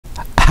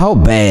How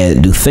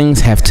bad do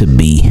things have to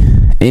be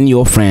in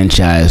your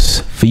franchise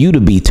for you to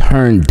be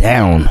turned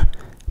down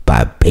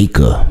by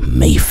Baker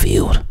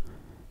Mayfield?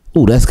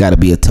 Ooh, that's got to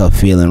be a tough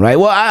feeling, right?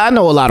 Well, I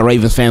know a lot of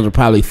Ravens fans were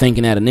probably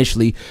thinking that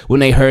initially when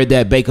they heard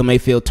that Baker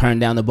Mayfield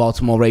turned down the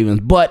Baltimore Ravens,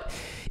 but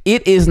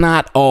it is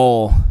not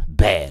all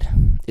bad.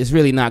 It's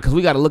really not, because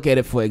we got to look at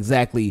it for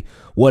exactly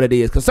what it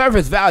is. Because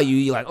surface value,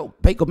 you're like, oh,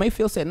 Baker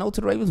Mayfield said no to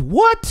the Ravens?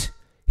 What?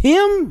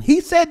 Him?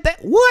 He said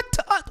that? What?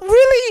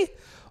 Really?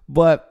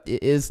 But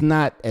it's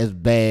not as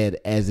bad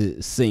as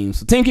it seems.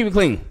 So team, keep it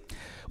clean.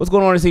 What's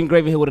going on? It's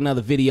Ingravenvids here with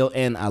another video,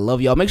 and I love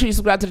y'all. Make sure you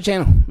subscribe to the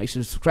channel. Make sure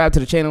you subscribe to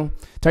the channel.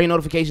 Turn your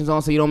notifications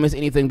on so you don't miss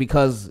anything,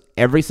 because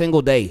every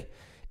single day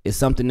is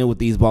something new with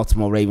these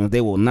Baltimore Ravens.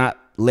 They will not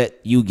let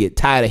you get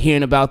tired of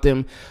hearing about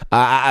them.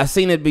 I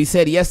seen it be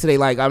said yesterday,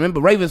 like, I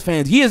remember Ravens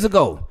fans years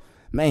ago,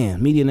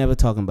 man, media never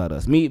talking about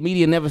us.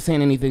 Media never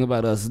saying anything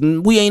about us.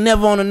 We ain't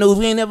never on the news.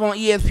 We ain't never on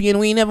ESPN.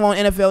 We ain't never on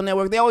NFL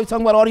Network. They always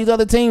talking about all these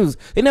other teams.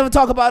 They never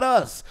talk about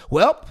us.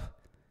 Well,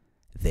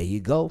 there you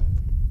go.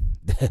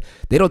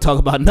 They don't talk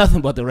about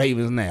nothing but the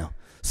Ravens now.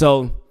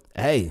 So,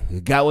 hey,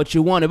 you got what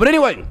you wanted. But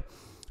anyway,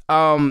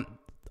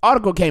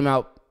 article came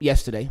out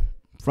yesterday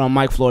from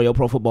Mike Florio,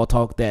 Pro Football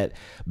Talk, that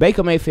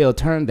Baker Mayfield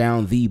turned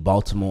down the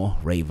Baltimore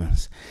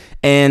Ravens.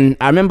 And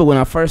I remember when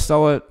I first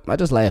saw it, I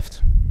just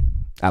laughed.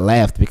 I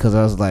laughed because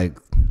I was like,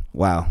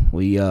 wow,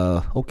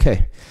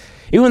 okay.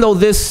 Even though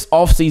this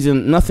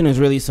offseason, nothing is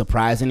really a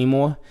surprise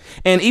anymore.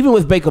 And even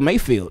with Baker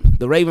Mayfield,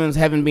 the Ravens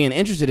haven't been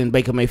interested in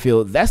Baker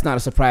Mayfield. That's not a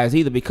surprise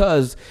either,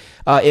 because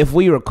if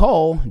we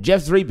recall,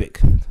 Jeff Zrebiec,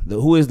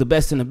 who is the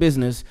best in the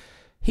business,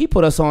 he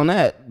put us on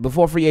that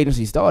before free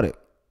agency started.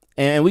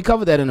 And we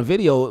covered that in a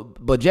video,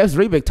 but Jeff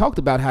Zrebiec talked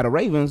about how the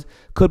Ravens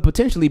could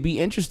potentially be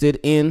interested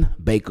in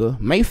Baker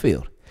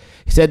Mayfield.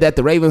 He said that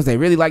the Ravens, they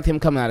really liked him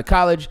coming out of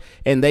college,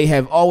 and they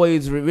have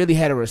always really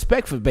had a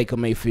respect for Baker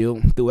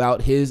Mayfield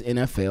throughout his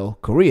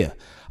NFL career.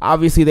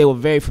 Obviously, they were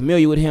very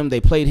familiar with him.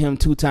 They played him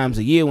 2 times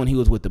a year when he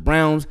was with the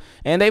Browns,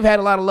 and they've had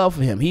a lot of love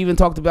for him. He even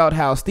talked about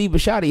how Steve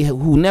Bisciotti,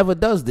 who never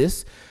does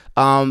this,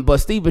 but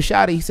Steve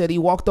Bisciotti, he said he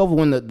walked over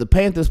when the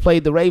Panthers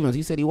played the Ravens.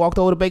 He said he walked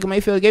over to Baker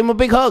Mayfield, gave him a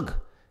big hug.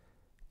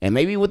 And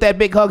maybe with that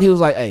big hug, he was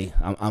like, hey,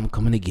 I'm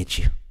coming to get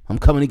you. I'm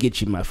coming to get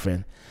you, my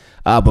friend.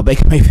 But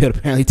Baker Mayfield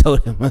apparently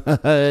told him,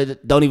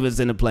 don't even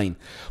send a plane.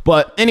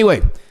 But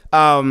anyway,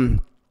 the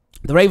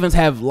Ravens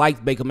have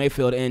liked Baker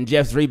Mayfield, and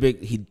Jeff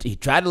Zrebiec, he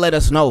tried to let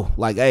us know,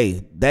 like,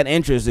 hey, that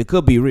interest, it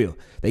could be real.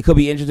 They could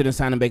be interested in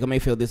signing Baker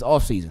Mayfield this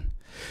offseason.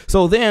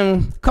 So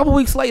then, a couple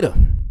weeks later,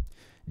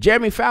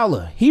 Jeremy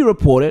Fowler, he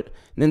reported,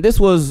 and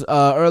this was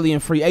early in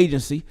free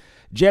agency,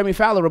 Jeremy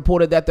Fowler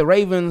reported that the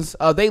Ravens,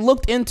 they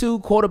looked into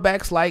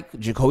quarterbacks like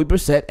Jacoby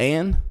Brissett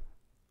and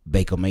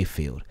Baker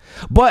Mayfield.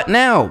 But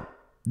now,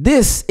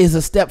 this is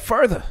a step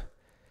further,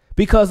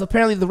 because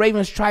apparently the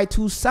Ravens tried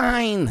to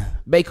sign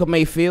Baker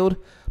Mayfield,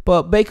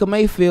 but Baker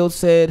Mayfield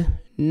said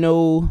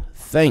no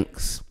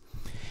thanks.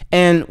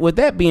 And with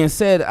that being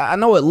said, I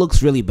know it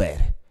looks really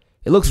bad.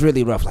 It looks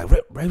really rough. Like,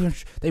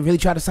 Ravens, they really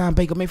tried to sign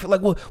Baker Mayfield.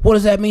 Like, what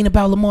does that mean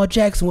about Lamar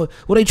Jackson? Were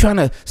they trying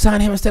to sign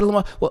him instead of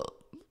Lamar? Well,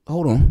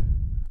 hold on.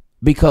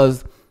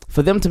 Because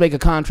for them to make a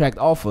contract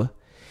offer,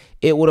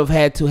 it would have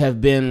had to have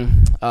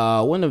been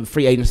when the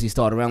free agency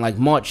started, around like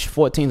March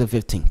 14th or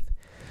 15th.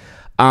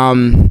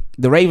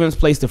 The Ravens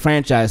placed the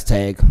franchise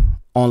tag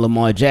on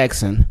Lamar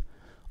Jackson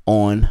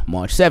on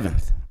March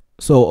 7th.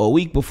 So a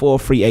week before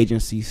free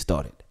agency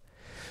started.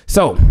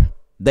 So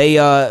they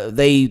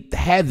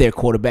had their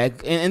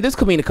quarterback, and this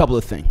could mean a couple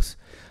of things.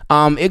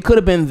 It could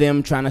have been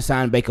them trying to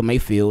sign Baker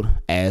Mayfield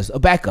as a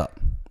backup.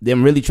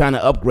 Them really trying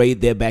to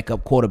upgrade their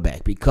backup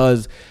quarterback,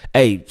 because,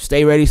 hey,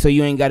 stay ready so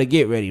you ain't got to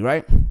get ready,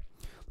 right?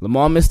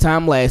 Lamar missed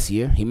time last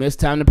year. He missed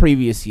time the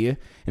previous year.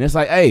 And it's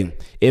like, hey,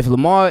 if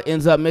Lamar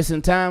ends up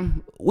missing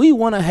time, we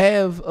want to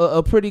have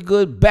a pretty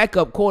good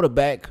backup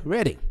quarterback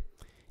ready.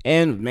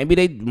 And maybe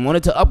they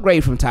wanted to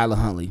upgrade from Tyler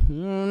Huntley. I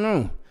don't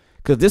know.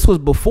 Because this was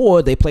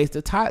before they placed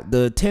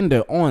the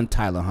tender on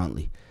Tyler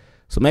Huntley.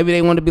 So maybe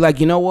they wanted to be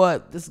like, you know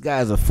what? This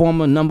guy's a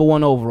former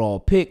 #1 overall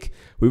pick.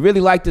 We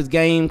really like this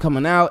game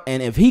coming out.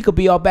 And if he could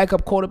be our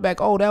backup quarterback,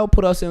 oh, that would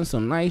put us in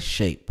some nice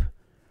shape.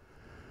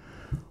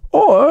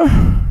 Or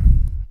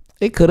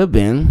it could have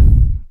been.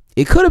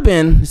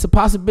 It's a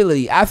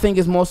possibility. I think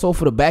it's more so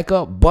for the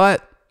backup,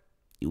 but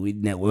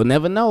we'll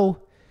never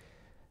know.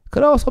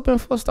 Could also been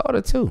for a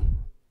starter too.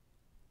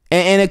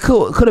 And it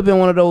could have been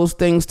one of those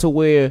things to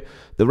where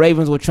the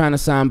Ravens were trying to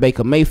sign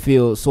Baker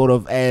Mayfield sort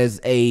of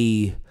as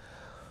a,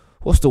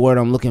 what's the word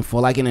I'm looking for?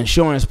 Like an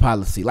insurance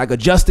policy, like a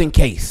just in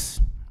case.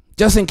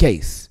 Just in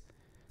case.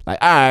 Like,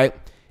 all right,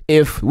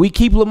 if we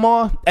keep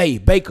Lamar, hey,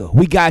 Baker,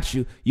 we got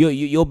you.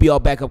 You'll be our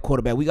backup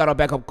quarterback. We got our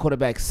backup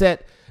quarterback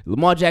set.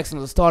 Lamar Jackson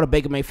is a starter.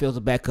 Baker Mayfield's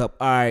a backup.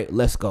 All right,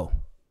 let's go.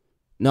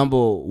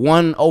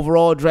 #1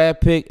 overall draft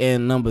pick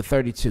and number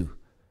 32.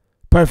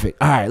 Perfect.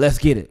 All right, let's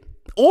get it.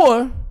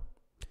 Or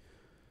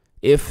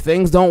if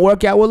things don't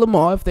work out with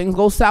Lamar, if things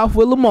go south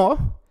with Lamar,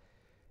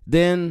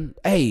 then,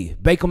 hey,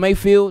 Baker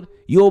Mayfield,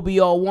 you'll be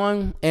our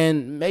 1,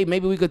 and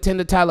maybe we could tend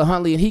to Tyler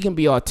Huntley, and he can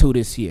be our 2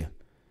 this year.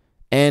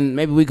 and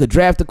maybe we could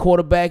draft a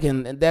quarterback,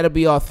 and that'll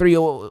be our 3.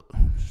 I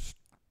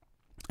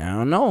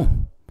don't know.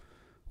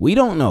 We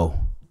don't know.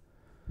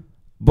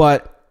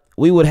 But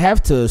we would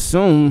have to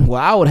assume,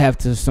 well, I would have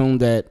to assume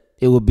that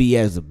it would be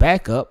as a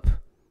backup.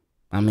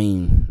 I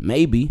mean,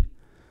 maybe.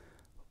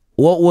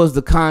 What was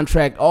the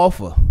contract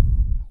offer?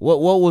 What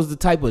was the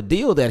type of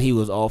deal that he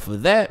was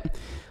offered? That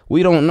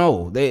we don't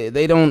know.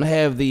 They don't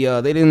have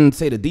the they didn't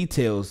say the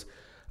details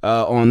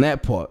on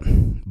that part.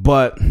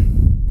 But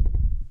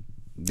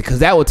because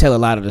that would tell a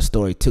lot of the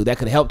story too. That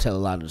could help tell a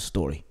lot of the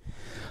story.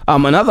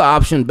 Another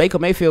option, Baker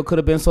Mayfield could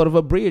have been sort of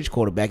a bridge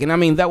quarterback. And I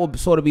mean, that would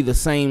sort of be the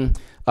same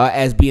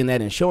as being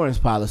that insurance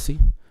policy.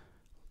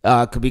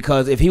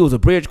 Because if he was a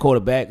bridge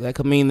quarterback, that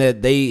could mean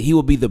that he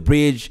would be the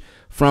bridge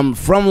from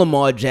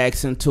Lamar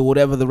Jackson to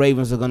whatever the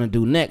Ravens are going to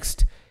do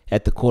next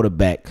at the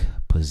quarterback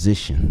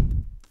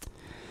position.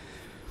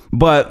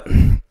 But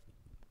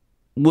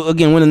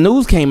again, when the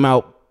news came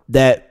out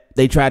that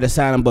they tried to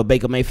sign him, but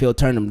Baker Mayfield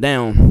turned him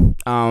down,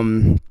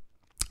 I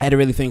had to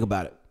really think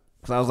about it.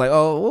 So I was like,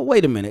 oh, well,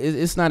 wait a minute.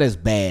 It's not as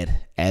bad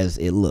as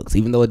it looks.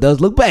 Even though it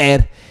does look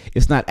bad,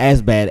 it's not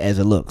as bad as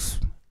it looks.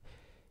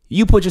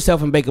 You put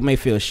yourself in Baker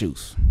Mayfield's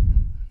shoes.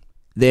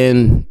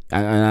 Then,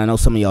 I know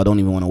some of y'all don't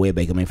even want to wear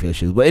Baker Mayfield's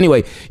shoes. But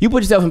anyway, you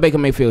put yourself in Baker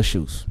Mayfield's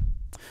shoes.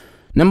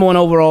 Number 1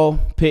 overall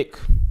pick.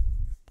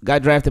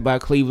 Got drafted by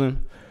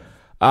Cleveland.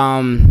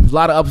 A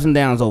lot of ups and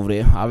downs over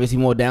there. Obviously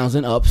more downs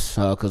than ups.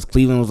 Because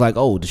Cleveland was like,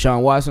 oh,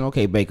 Deshaun Watson?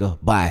 Okay, Baker.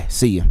 Bye.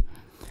 See you.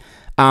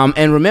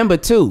 And remember,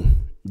 too,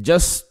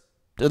 just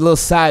a little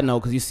side note,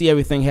 because you see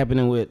everything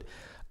happening with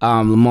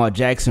Lamar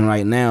Jackson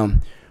right now.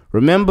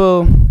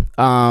 Remember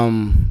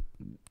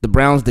the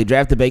Browns, they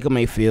drafted Baker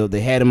Mayfield. They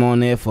had him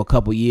on there for a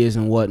couple years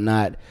and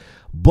whatnot.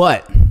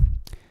 But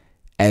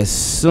as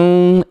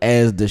soon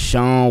as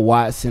Deshaun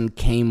Watson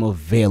came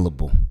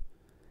available,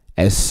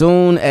 as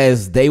soon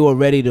as they were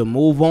ready to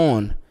move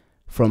on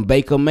from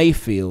Baker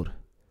Mayfield,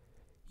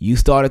 you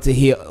started to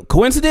hear,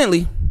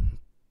 coincidentally,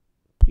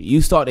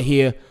 you start to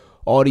hear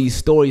all these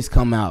stories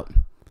come out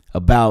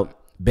about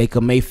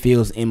Baker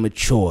Mayfield's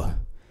immature.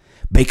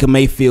 Baker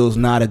Mayfield's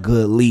not a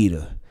good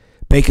leader.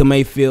 Baker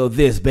Mayfield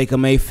this, Baker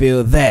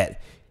Mayfield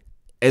that.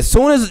 As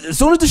soon as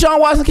Deshaun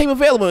Watson came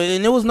available,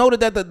 and it was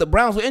noted that the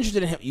Browns were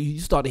interested in him, you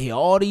start to hear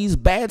all these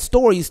bad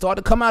stories start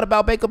to come out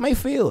about Baker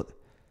Mayfield.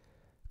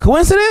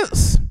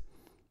 Coincidence?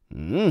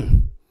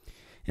 And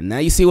now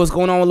you see what's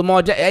going on with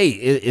Lamar Jackson. Hey,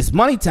 it's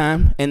money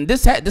time, and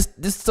this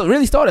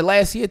really started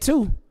last year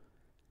too.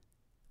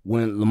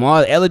 When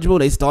Lamar eligible,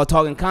 they start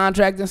talking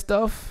contract and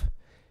stuff.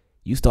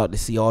 You start to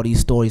see all these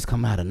stories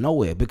come out of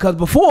nowhere. Because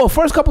before,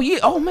 first couple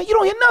years, oh man, you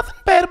don't hear nothing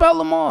bad about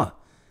Lamar.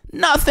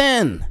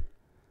 Nothing.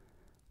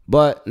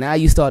 But now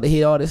you start to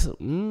hear all this.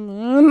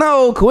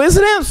 No,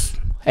 coincidence?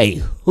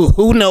 Hey,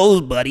 who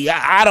knows, buddy?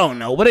 I don't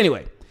know. But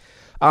anyway,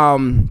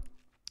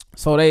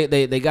 so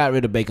they got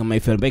rid of Baker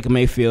Mayfield. Baker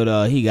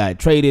Mayfield, he got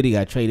traded. He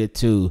got traded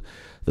to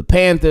the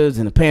Panthers.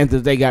 And the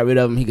Panthers, they got rid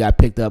of him. He got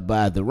picked up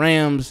by the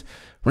Rams.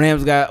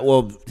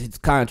 His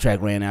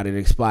contract ran out. It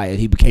expired.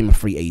 He became a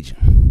free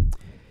agent.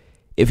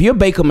 If you're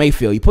Baker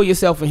Mayfield, you put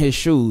yourself in his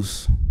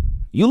shoes,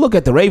 you look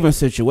at the Ravens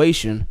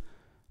situation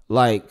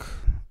like,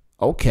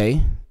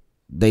 okay,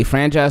 they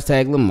franchise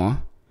tag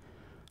Lamar.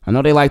 I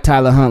know they like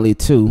Tyler Huntley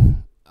too.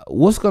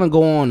 What's going to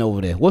go on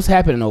over there? What's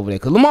happening over there?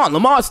 Because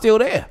Lamar's still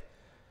there.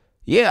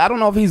 Yeah, I don't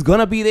know if he's going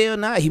to be there or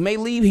not. He may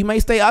leave. He may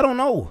stay. I don't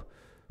know.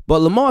 But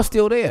Lamar's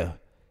still there.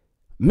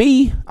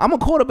 Me, I'm a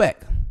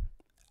quarterback.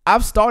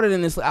 I've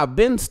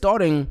been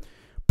starting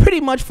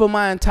pretty much for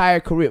my entire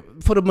career,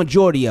 for the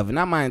majority of it,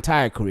 not my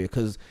entire career,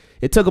 because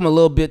it took him a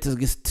little bit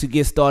to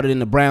get started in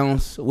the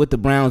Browns, with the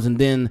Browns, and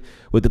then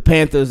with the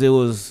Panthers, it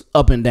was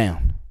up and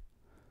down.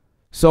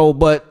 So,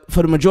 but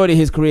for the majority of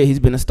his career, he's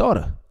been a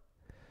starter.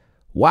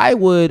 Why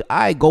would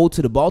I go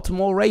to the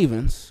Baltimore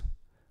Ravens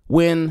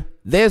when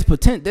there's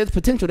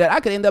potential that I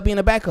could end up being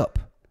a backup?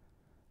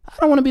 I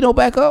don't want to be no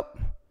backup.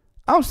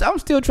 I'm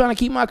still trying to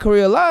keep my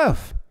career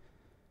alive.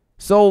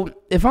 So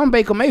if I'm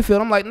Baker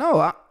Mayfield, I'm like,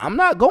 no, I'm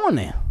not going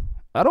there.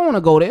 I don't want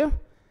to go there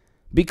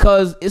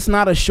because it's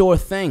not a sure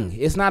thing.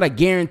 It's not a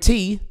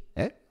guarantee.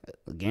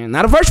 Again,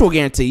 not a virtual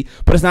guarantee,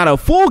 but it's not a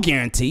full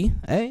guarantee.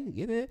 Hey,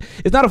 get it?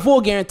 It's not a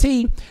full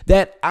guarantee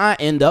that I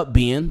end up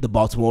being the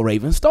Baltimore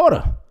Ravens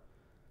starter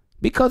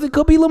because it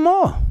could be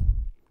Lamar.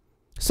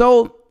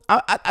 So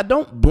I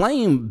don't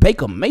blame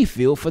Baker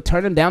Mayfield for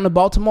turning down the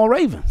Baltimore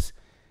Ravens.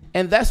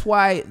 And that's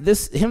why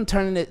him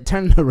turning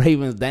the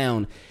Ravens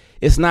down,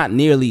 it's not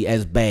nearly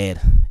as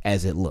bad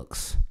as it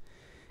looks.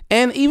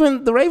 And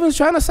even the Ravens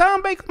trying to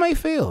sign Baker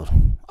Mayfield.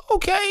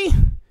 Okay.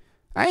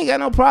 I ain't got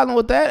no problem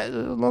with that as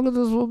long as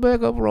it's a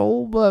backup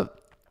role, but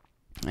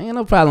I ain't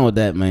no problem with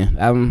that,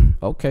 man.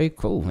 Okay,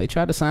 cool. They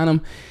tried to sign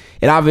him.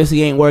 It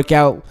obviously ain't work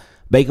out.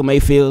 Baker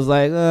Mayfield's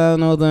like,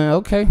 no, then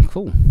okay,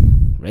 cool.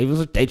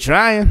 Ravens, they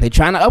trying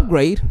to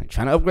upgrade. They're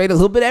trying to upgrade a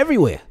little bit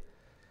everywhere.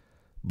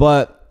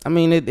 But I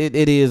mean, it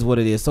is what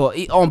it is. So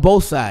on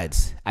both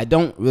sides, I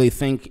don't really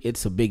think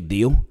it's a big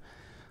deal.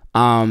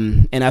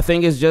 And I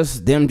think it's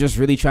just them just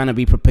really trying to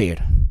be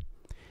prepared.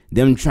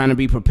 them trying to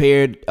be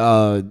prepared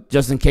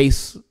just in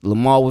case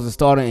Lamar was a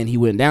starter and he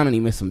went down and he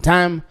missed some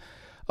time.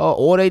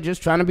 Or they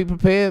just trying to be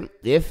prepared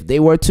if they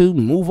were to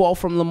move off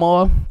from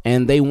Lamar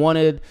and they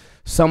wanted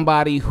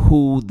somebody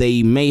who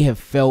they may have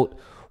felt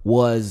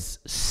was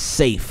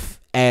safe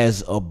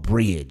as a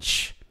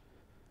bridge.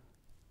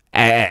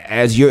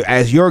 As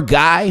your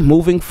guy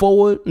moving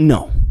forward,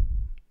 no.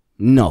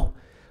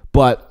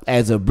 But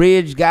as a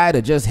bridge guy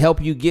to just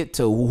help you get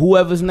to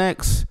whoever's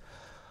next,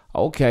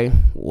 okay,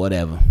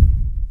 whatever.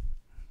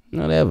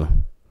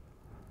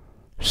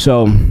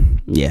 So,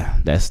 yeah,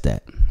 that's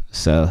that.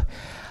 So,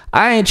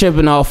 I ain't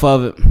tripping off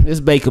of it. It's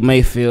Baker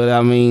Mayfield.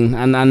 I mean,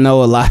 I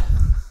know a lot.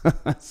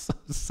 Let me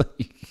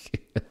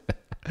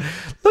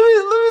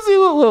see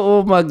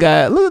what my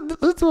guy.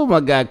 Let's see what my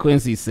guy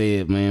Quincy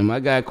said, man. My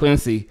guy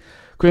Quincy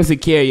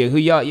Carrier, who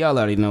y'all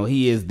already know,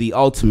 he is the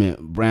ultimate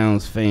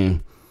Browns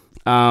fan.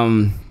 Let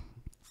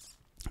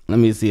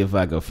me see if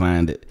I can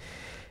find it.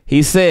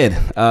 He said,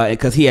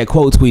 because he had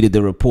quote tweeted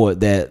the report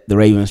that the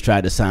Ravens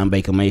tried to sign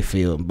Baker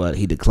Mayfield, but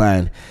he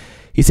declined.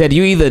 He said,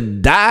 "You either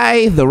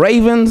die the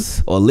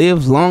Ravens or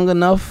live long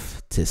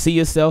enough to see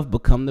yourself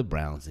become the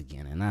Browns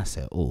again." And I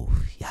said, "Oh,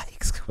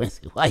 yikes,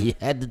 Quincy, why you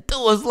had to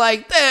do us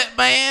like that,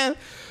 man?"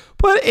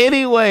 But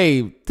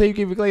anyway,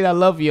 TKIC, I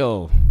love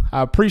y'all.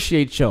 I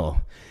appreciate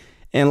y'all.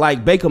 And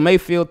like Baker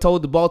Mayfield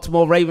told the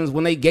Baltimore Ravens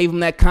when they gave him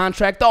that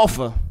contract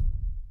offer,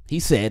 he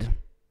said,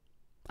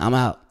 "I'm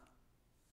out."